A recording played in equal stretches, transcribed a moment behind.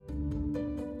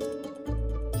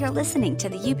You're listening to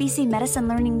the UBC Medicine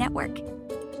Learning Network.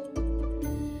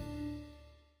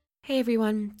 Hey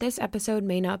everyone, this episode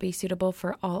may not be suitable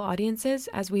for all audiences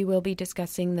as we will be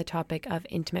discussing the topic of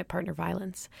intimate partner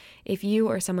violence. If you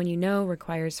or someone you know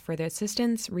requires further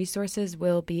assistance, resources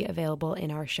will be available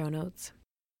in our show notes.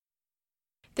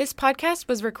 This podcast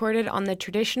was recorded on the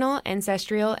traditional,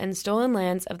 ancestral, and stolen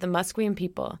lands of the Musqueam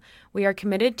people. We are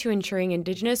committed to ensuring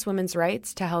Indigenous women's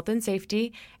rights to health and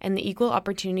safety and the equal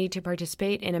opportunity to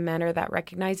participate in a manner that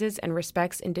recognizes and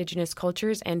respects Indigenous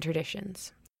cultures and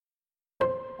traditions.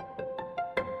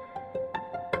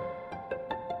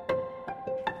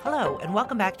 Hello, and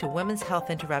welcome back to Women's Health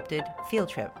Interrupted Field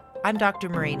Trip. I'm Dr.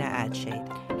 Marina Adshade.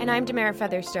 And I'm Damara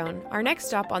Featherstone. Our next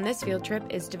stop on this field trip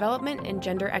is Development and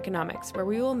Gender Economics, where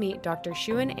we will meet Dr.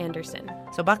 Shuan Anderson.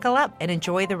 So buckle up and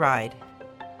enjoy the ride.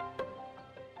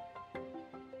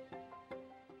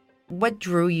 What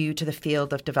drew you to the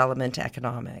field of development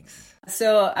economics?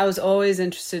 So I was always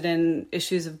interested in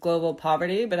issues of global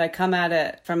poverty, but I come at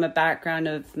it from a background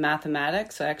of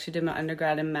mathematics. So I actually did my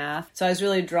undergrad in math. So I was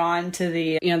really drawn to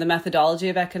the methodology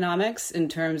of economics in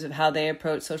terms of how they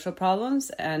approach social problems.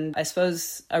 And I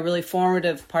suppose a really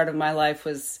formative part of my life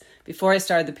was before I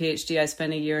started the PhD, I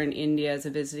spent a year in India as a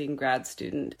visiting grad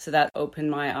student. So that opened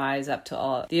my eyes up to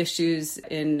all the issues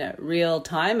in real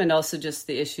time and also just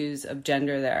the issues of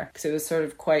gender there. Because it was sort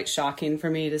of quite shocking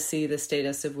for me to see the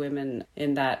status of women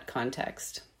in that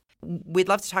context. We'd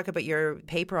love to talk about your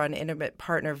paper on intimate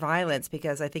partner violence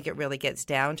because I think it really gets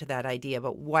down to that idea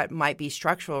about what might be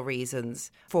structural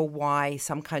reasons for why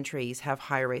some countries have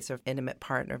higher rates of intimate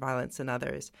partner violence than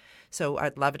others. So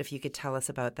I'd love it if you could tell us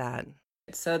about that.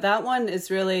 So that one is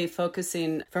really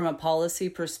focusing from a policy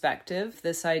perspective,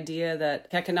 this idea that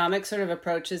economics sort of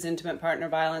approaches intimate partner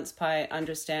violence by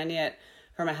understanding it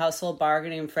from a household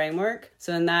bargaining framework.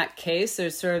 So in that case,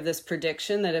 there's sort of this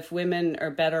prediction that if women are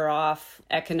better off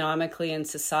economically in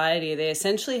society, they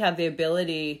essentially have the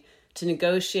ability to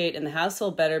negotiate in the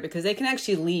household better because they can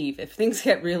actually leave. If things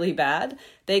get really bad,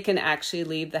 they can actually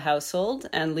leave the household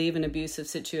and leave an abusive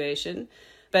situation.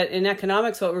 But in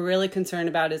economics, what we're really concerned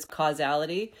about is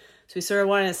causality. So we sort of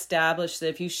want to establish that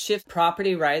if you shift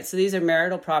property rights, so these are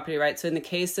marital property rights. So in the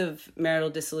case of marital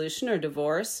dissolution or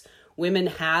divorce, women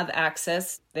have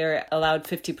access. They're allowed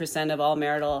 50% of all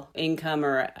marital income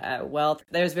or wealth.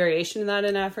 There's variation in that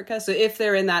in Africa. So if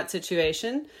they're in that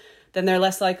situation, then they're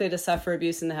less likely to suffer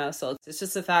abuse in the household. It's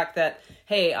just the fact that,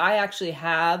 hey, I actually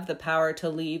have the power to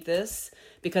leave this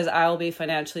because I'll be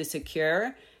financially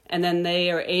secure. And then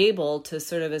they are able to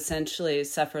sort of essentially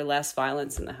suffer less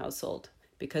violence in the household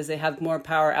because they have more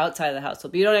power outside of the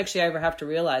household. But you don't actually ever have to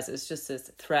realize it. It's just this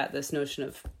threat, this notion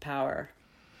of power.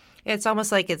 It's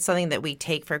almost like it's something that we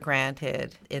take for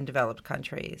granted in developed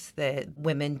countries, that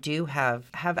women do have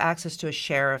access to a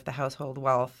share of the household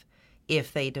wealth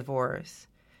if they divorce.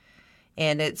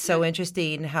 And it's so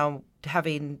interesting how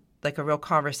having like a real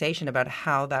conversation about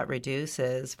how that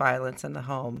reduces violence in the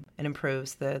home and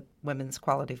improves the women's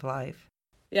quality of life.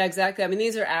 Yeah, exactly. I mean,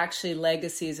 these are actually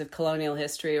legacies of colonial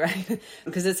history, right?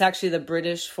 Because it's actually the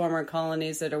British former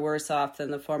colonies that are worse off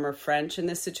than the former French in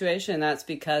this situation. And that's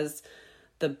because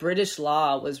the British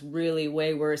law was really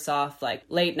way worse off, like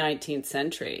late 19th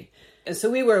century. And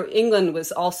so England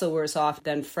was also worse off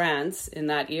than France in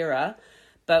that era.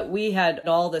 But we had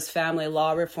all this family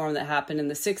law reform that happened in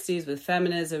the 60s with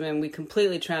feminism, and we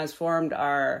completely transformed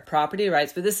our property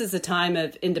rights. But this is a time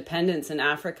of independence in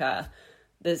Africa,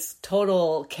 this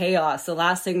total chaos. The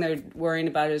last thing they're worrying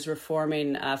about is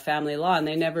reforming family law, and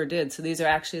they never did. So these are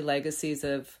actually legacies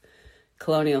of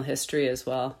colonial history as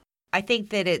well. I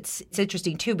think that it's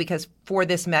interesting, too, because for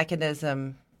this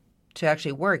mechanism to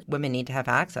actually work, women need to have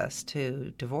access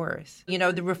to divorce. You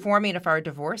know, the reforming of our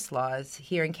divorce laws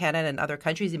here in Canada and other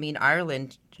countries, I mean,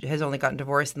 Ireland has only gotten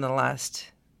divorced in the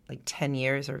last 10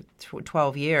 years or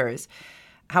 12 years.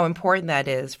 How important that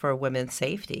is for women's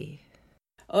safety.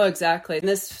 Oh, exactly. And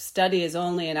this study is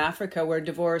only in Africa where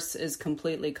divorce is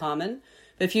completely common.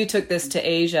 But if you took this to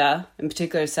Asia, in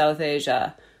particular South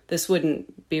Asia, this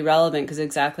wouldn't be relevant because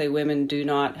exactly women do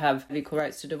not have equal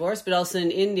rights to divorce. But also in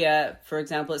India, for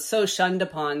example, it's so shunned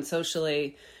upon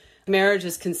socially. Marriage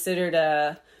is considered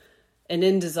an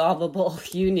indissoluble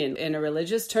union in a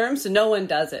religious term. So no one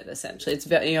does it, essentially. It's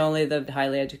only the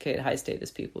highly educated, high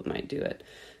status people might do it.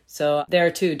 So there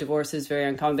too, divorce is very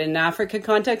uncommon. But in Africa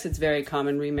context, it's very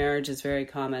common. Remarriage is very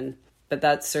common. But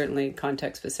that's certainly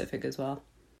context specific as well.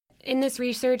 In this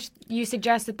research, you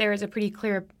suggest that there is a pretty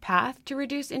clear path to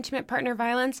reduce intimate partner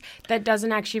violence that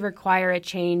doesn't actually require a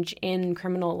change in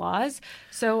criminal laws.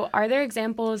 So are there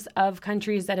examples of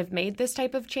countries that have made this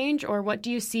type of change, or what do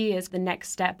you see as the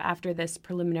next step after this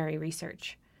preliminary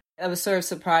research? That was sort of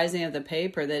surprising of the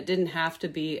paper, that it didn't have to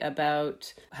be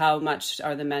about how much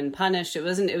are the men punished. It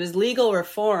was legal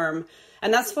reform.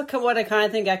 And that's what I kind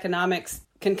of think economics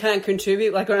can kind of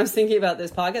contribute. Like when I was thinking about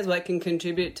this podcast, what can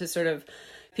contribute to sort of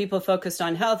people focused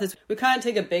on health is we kind of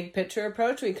take a big picture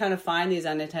approach. We kind of find these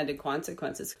unintended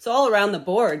consequences. So all around the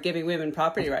board, giving women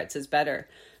property rights is better.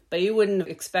 But you wouldn't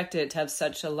expect it to have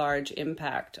such a large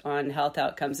impact on health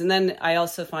outcomes. And then I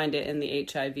also find it in the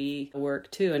HIV work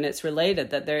too. And it's related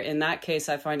that in that case,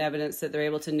 I find evidence that they're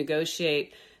able to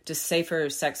negotiate just safer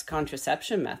sex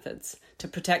contraception methods to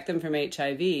protect them from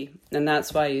HIV. And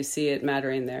that's why you see it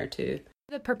mattering there too.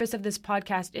 The purpose of this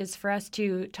podcast is for us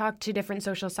to talk to different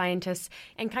social scientists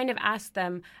and kind of ask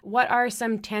them what are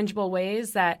some tangible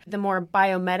ways that the more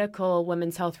biomedical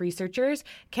women's health researchers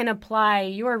can apply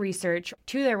your research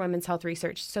to their women's health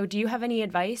research. So do you have any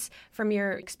advice from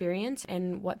your experience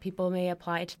and what people may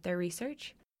apply to their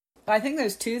research? I think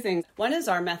there's two things. One is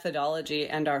our methodology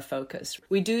and our focus.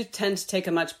 We do tend to take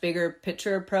a much bigger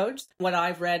picture approach. What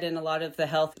I've read in a lot of the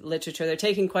health literature, they're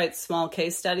taking quite small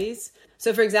case studies.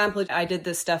 So, for example, I did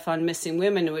this stuff on missing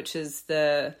women, which is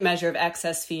the measure of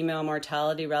excess female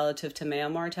mortality relative to male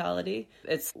mortality.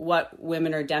 It's what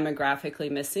women are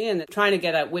demographically missing and trying to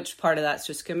get at which part of that's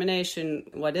discrimination,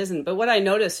 what isn't. But what I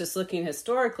noticed just looking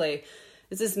historically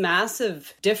is this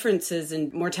massive differences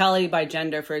in mortality by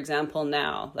gender, for example,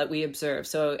 now that we observe.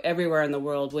 So everywhere in the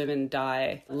world, women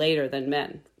die later than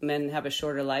men. Men have a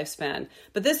shorter lifespan.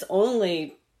 But this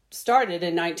only started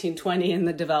in 1920 in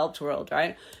the developed world,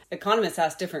 right? Economists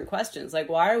ask different questions, like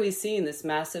why are we seeing this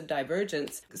massive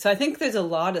divergence? So I think there's a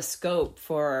lot of scope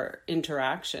for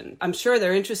interaction. I'm sure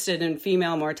they're interested in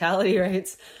female mortality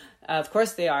rates. Of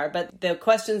course they are, but the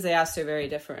questions they ask are very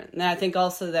different. And I think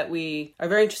also that we are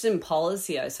very interested in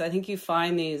policy. So I think you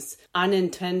find these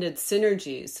unintended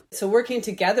synergies. So working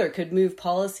together could move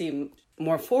policy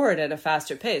more forward at a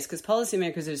faster pace because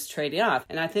policymakers are just trading off.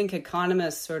 And I think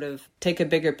economists sort of take a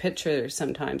bigger picture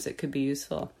sometimes. It could be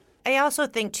useful. I also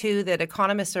think, too, that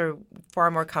economists are far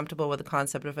more comfortable with the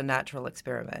concept of a natural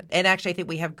experiment. And actually, I think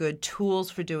we have good tools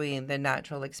for doing the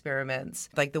natural experiments,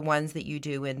 like the ones that you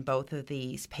do in both of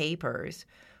these papers,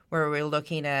 where we're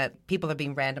looking at people that are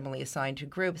being randomly assigned to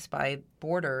groups by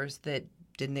borders that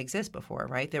didn't exist before,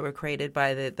 right? That were created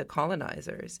by the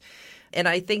colonizers. And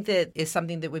I think that is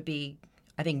something that would be,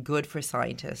 I think, good for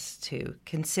scientists to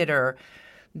consider,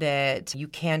 that you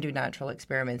can do natural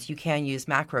experiments. You can use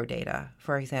macro data,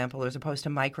 for example, as opposed to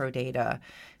micro data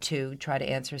to try to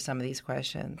answer some of these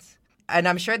questions. And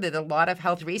I'm sure that a lot of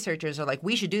health researchers are like,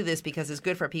 we should do this because it's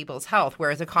good for people's health,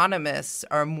 whereas economists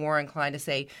are more inclined to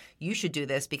say, you should do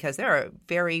this because there are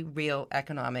very real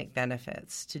economic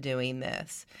benefits to doing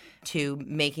this, to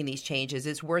making these changes.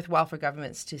 It's worthwhile for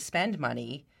governments to spend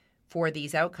money for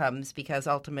these outcomes because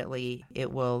ultimately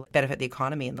it will benefit the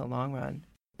economy in the long run.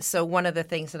 So one of the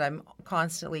things that I'm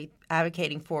constantly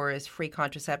advocating for is free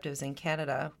contraceptives in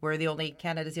Canada.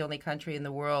 Canada's the only country in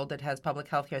the world that has public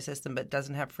healthcare system but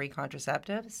doesn't have free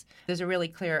contraceptives. There's a really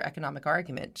clear economic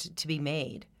argument to be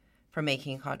made for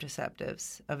making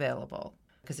contraceptives available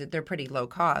because they're pretty low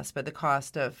cost, but the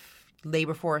cost of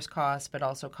labor force costs, but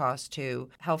also cost to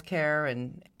healthcare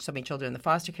and so many children in the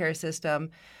foster care system.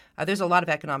 There's a lot of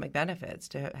economic benefits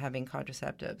to having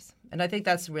contraceptives. And I think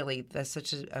that's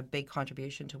such a big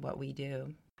contribution to what we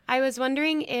do. I was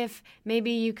wondering if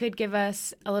maybe you could give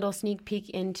us a little sneak peek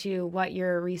into what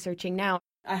you're researching now.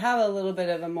 I have a little bit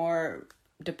of a more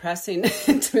depressing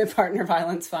intimate partner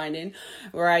violence finding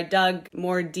where I dug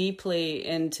more deeply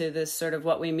into this sort of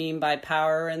what we mean by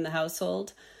power in the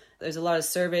household. There's a lot of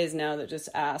surveys now that just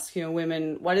ask,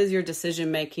 women, what is your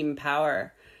decision-making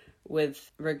power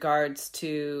with regards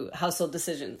to household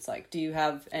decisions? Like, do you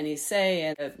have any say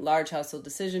in a large household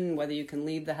decision, whether you can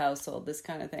leave the household, this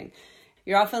kind of thing?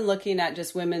 You're often looking at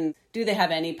just women, do they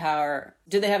have any power?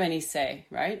 Do they have any say,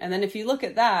 right? And then if you look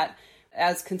at that,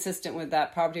 as consistent with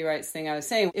that property rights thing I was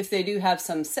saying, if they do have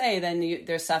some say, then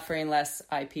they're suffering less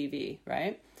IPV,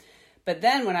 right? But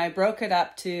then when I broke it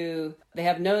up to they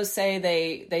have no say,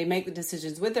 they make the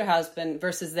decisions with their husband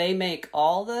versus they make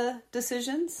all the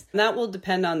decisions. And that will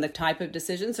depend on the type of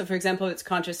decision. So for example, if it's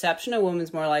contraception, a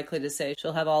woman's more likely to say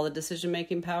she'll have all the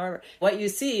decision-making power. What you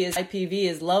see is IPV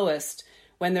is lowest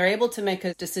when they're able to make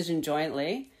a decision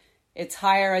jointly. It's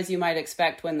higher, as you might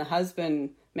expect, when the husband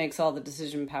makes all the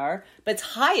decision power, but it's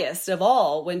highest of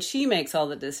all when she makes all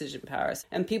the decision powers.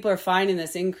 And people are finding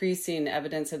this increasing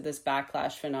evidence of this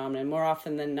backlash phenomenon more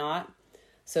often than not.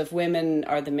 So if women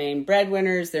are the main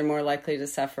breadwinners, they're more likely to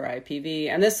suffer IPV.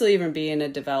 And this will even be in a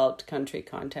developed country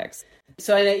context.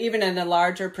 So even in a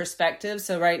larger perspective,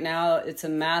 so right now it's a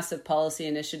massive policy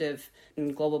initiative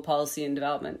in global policy and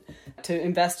development to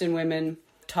invest in women,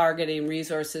 targeting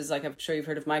resources like I'm sure you've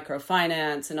heard of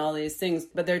microfinance and all these things,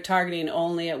 but they're targeting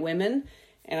only at women.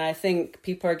 And I think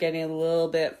people are getting a little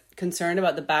bit concerned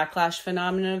about the backlash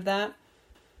phenomenon of that.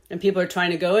 And people are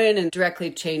trying to go in and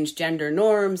directly change gender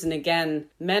norms. And again,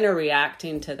 men are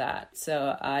reacting to that.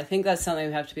 So I think that's something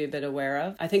we have to be a bit aware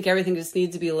of. I think everything just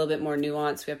needs to be a little bit more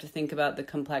nuanced. We have to think about the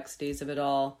complexities of it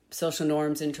all, social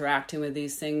norms interacting with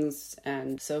these things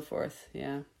and so forth.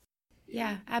 Yeah.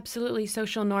 Yeah, absolutely.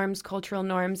 Social norms, cultural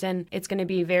norms, and it's going to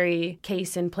be very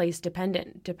case and place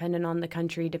dependent on the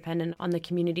country, dependent on the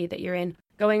community that you're in.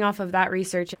 Going off of that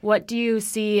research, what do you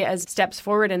see as steps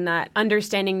forward in that,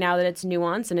 understanding now that it's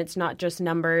nuanced and it's not just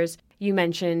numbers? You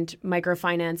mentioned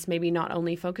microfinance, maybe not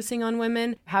only focusing on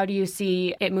women. How do you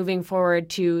see it moving forward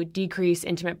to decrease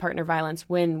intimate partner violence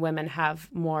when women have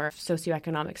more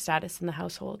socioeconomic status in the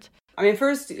household? I mean,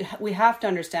 first, we have to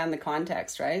understand the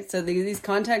context, right? So these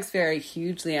contexts vary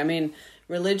hugely. I mean,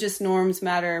 religious norms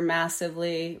matter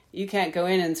massively. You can't go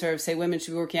in and sort of say women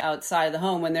should be working outside of the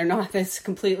home when they're not. That's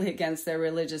completely against their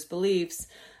religious beliefs.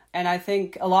 And I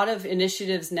think a lot of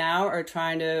initiatives now are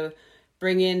trying to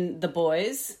bring in the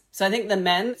boys. So I think the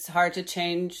men, it's hard to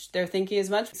change their thinking as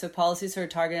much. So policies are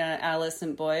targeted on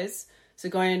adolescent boys. So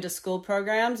going into school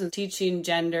programs and teaching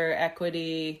gender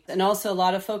equity, and also a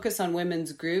lot of focus on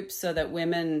women's groups so that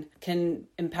women can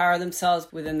empower themselves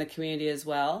within the community as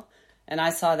well. And I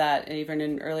saw that even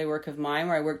in early work of mine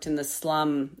where I worked in the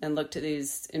slum and looked at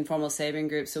these informal saving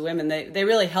groups of women. They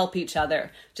really help each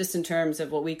other just in terms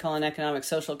of what we call an economic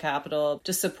social capital,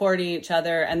 just supporting each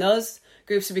other. And those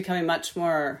groups are becoming much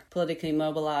more politically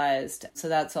mobilized. So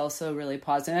that's also really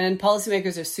positive. And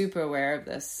policymakers are super aware of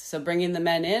this. So bringing the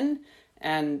men in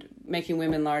and making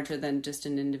women larger than just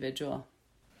an individual.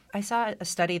 I saw a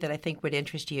study that I think would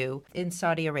interest you in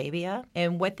Saudi Arabia.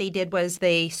 And what they did was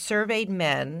they surveyed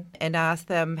men and asked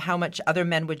them how much other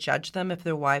men would judge them if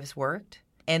their wives worked.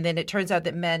 And then it turns out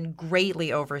that men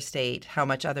greatly overstate how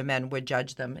much other men would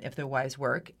judge them if their wives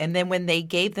work. And then when they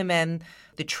gave the men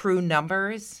the true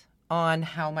numbers on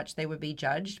how much they would be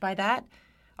judged by that,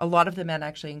 a lot of the men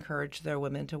actually encouraged their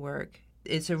women to work.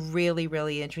 It's a really,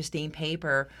 really interesting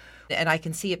paper. And I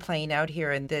can see it playing out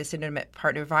here in this intimate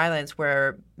partner violence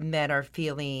where men are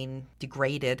feeling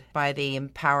degraded by the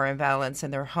power imbalance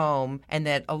in their home, and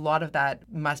that a lot of that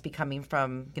must be coming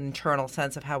from an internal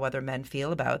sense of how other men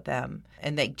feel about them.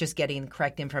 And that just getting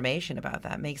correct information about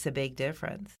that makes a big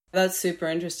difference. That's super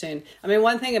interesting. I mean,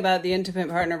 one thing about the intimate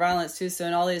partner violence too, so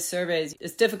in all these surveys,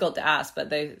 it's difficult to ask, but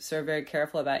they are very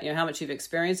careful about, how much you've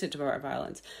experienced intimate partner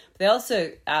violence. But they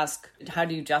also ask, how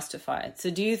do you justify it? So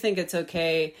do you think it's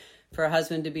okay for a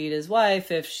husband to beat his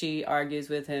wife if she argues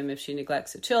with him, if she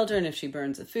neglects the children, if she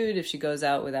burns the food, if she goes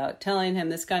out without telling him,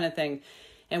 this kind of thing?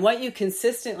 And what you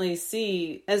consistently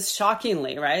see is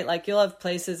shockingly, right? Like you'll have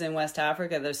places in West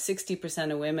Africa, there's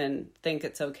 60% of women think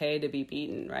it's okay to be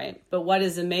beaten, right? But what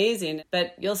is amazing,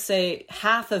 but you'll say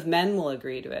half of men will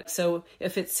agree to it. So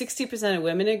if it's 60% of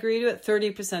women agree to it,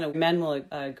 30% of men will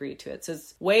agree to it. So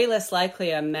it's way less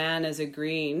likely a man is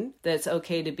agreeing that it's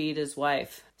okay to beat his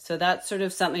wife. So that's sort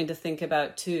of something to think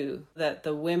about too, that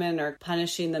the women are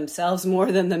punishing themselves more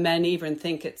than the men even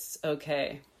think it's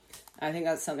okay. I think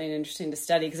that's something interesting to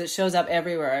study because it shows up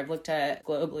everywhere. I've looked at it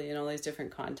globally in all these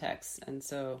different contexts. And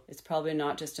so it's probably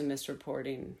not just a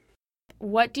misreporting.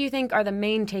 What do you think are the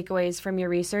main takeaways from your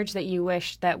research that you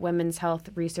wish that women's health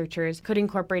researchers could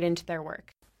incorporate into their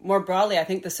work? More broadly, I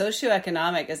think the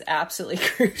socioeconomic is absolutely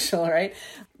crucial, right?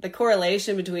 The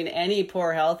correlation between any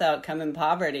poor health outcome and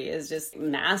poverty is just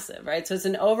massive, right? So it's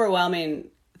an overwhelming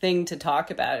thing to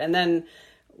talk about. And then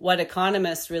what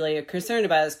economists really are concerned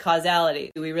about is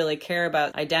causality. Do we really care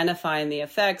about identifying the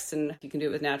effects? And you can do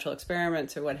it with natural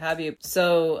experiments or what have you.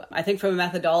 So I think from a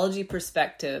methodology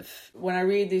perspective, when I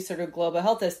read these sort of global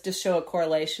health lists, just show a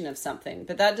correlation of something.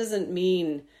 But that doesn't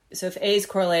mean, so if A is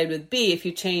correlated with B, if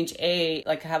you change A,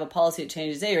 like have a policy that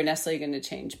changes A, you're necessarily going to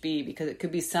change B because it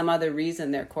could be some other reason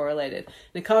they're correlated.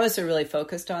 And economists are really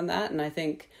focused on that. And I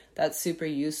think that's super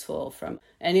useful from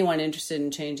anyone interested in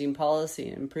changing policy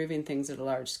and improving things at a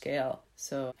large scale.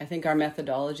 So I think our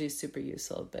methodology is super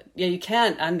useful. But yeah, you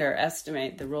can't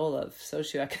underestimate the role of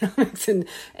socioeconomics in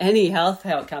any health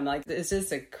outcome. Like it's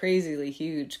just a crazily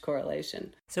huge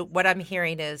correlation. So what I'm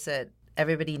hearing is that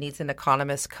everybody needs an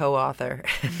economist co-author.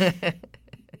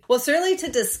 Well, certainly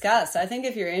to discuss. I think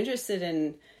if you're interested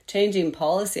in changing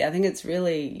policy, I think it's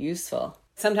really useful.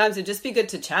 Sometimes it'd just be good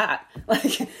to chat.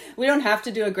 Like, we don't have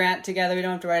to do a grant together. We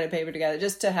don't have to write a paper together,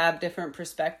 just to have different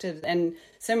perspectives. And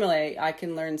similarly, I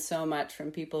can learn so much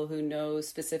from people who know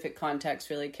specific context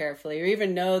really carefully, or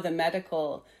even know the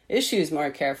medical issues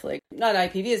more carefully. Not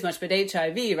IPV as much, but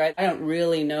HIV, right? I don't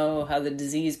really know how the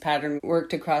disease pattern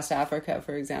worked across Africa,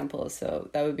 for example. So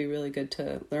that would be really good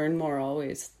to learn more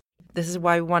always. This is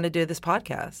why we want to do this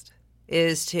podcast,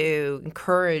 is to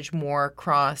encourage more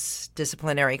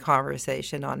cross-disciplinary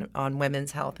conversation on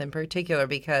women's health in particular,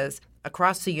 because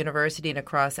across the university and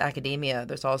across academia,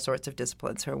 there's all sorts of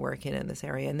disciplines who are working in this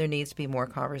area, and there needs to be more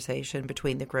conversation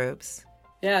between the groups.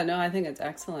 Yeah, no, I think it's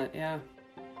excellent, yeah.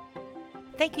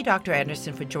 Thank you, Dr.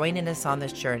 Anderson, for joining us on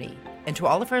this journey, and to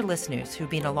all of our listeners who've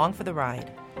been along for the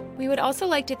ride. We would also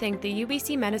like to thank the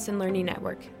UBC Medicine Learning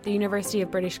Network, the University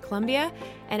of British Columbia,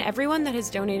 and everyone that has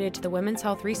donated to the Women's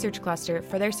Health Research Cluster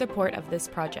for their support of this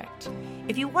project.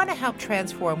 If you want to help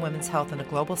transform women's health on a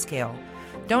global scale,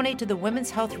 donate to the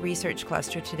Women's Health Research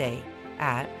Cluster today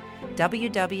at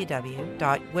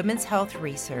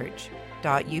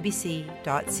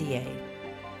www.womenshealthresearch.ubc.ca.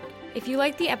 If you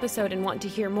like the episode and want to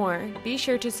hear more, be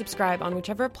sure to subscribe on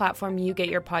whichever platform you get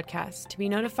your podcast to be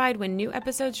notified when new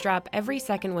episodes drop every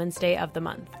second Wednesday of the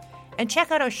month. And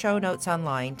check out our show notes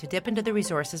online to dip into the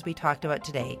resources we talked about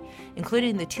today,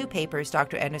 including the 2 papers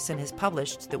Dr. Anderson has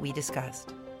published that we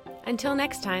discussed. Until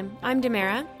next time, I'm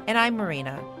Demara. And I'm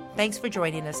Marina. Thanks for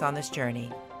joining us on this journey.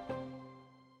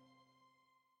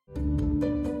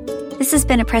 This has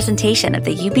been a presentation of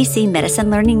the UBC Medicine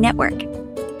Learning Network.